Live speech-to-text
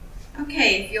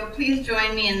Okay, if you'll please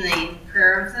join me in the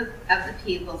prayers of the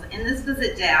peoples. And this was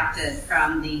adapted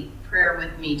from the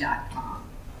prayerwithme.com.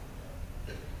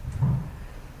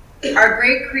 Our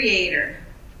great Creator,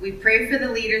 we pray for the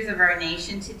leaders of our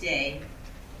nation today,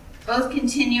 both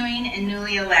continuing and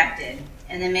newly elected,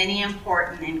 and the many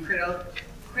important and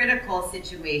critical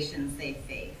situations they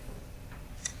face.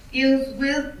 Give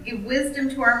wisdom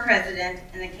to our president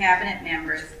and the cabinet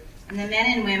members and the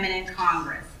men and women in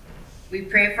Congress. We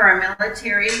pray for our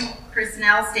military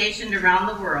personnel stationed around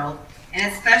the world,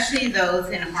 and especially those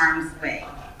in harm's way.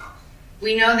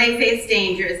 We know they face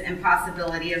dangers and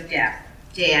possibility of death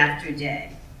day after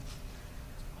day.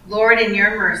 Lord, in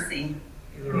your mercy,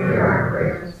 hear our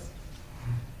prayers.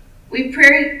 We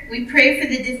pray for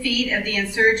the defeat of the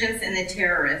insurgents and the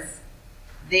terrorists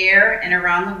there and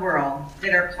around the world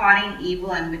that are plotting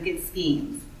evil and wicked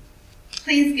schemes.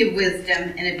 Please give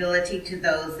wisdom and ability to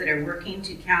those that are working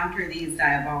to counter these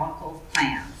diabolical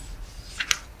plans.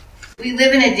 We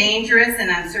live in a dangerous and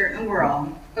uncertain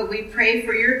world, but we pray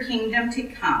for your kingdom to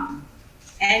come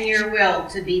and your will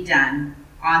to be done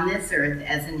on this earth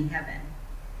as in heaven.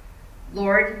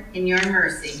 Lord, in your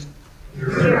mercy,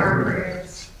 hear our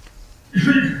prayers.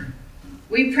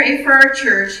 We pray for our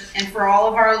church and for all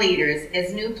of our leaders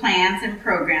as new plans and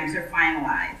programs are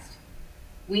finalized.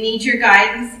 We need your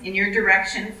guidance and your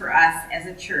direction for us as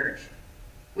a church.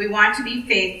 We want to be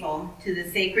faithful to the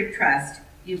sacred trust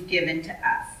you've given to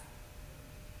us.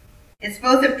 It's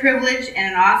both a privilege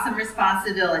and an awesome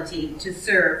responsibility to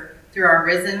serve through our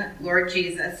risen Lord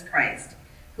Jesus Christ,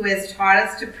 who has taught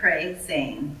us to pray,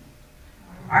 saying,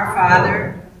 Our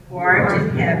Father, who art in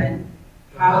heaven,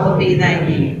 hallowed be thy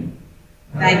name.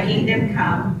 Thy kingdom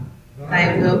come,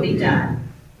 thy will be done,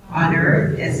 on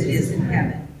earth as it is in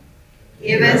heaven.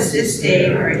 Give us this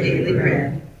day our daily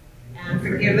bread, and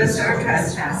forgive us our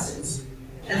trespasses,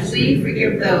 as we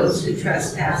forgive those who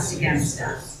trespass against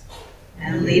us.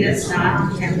 And lead us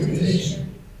not into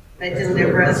temptation, but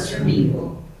deliver us from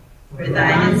evil. For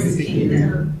thine is the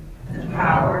kingdom, the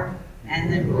power,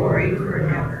 and the glory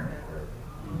forever.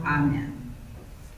 Amen.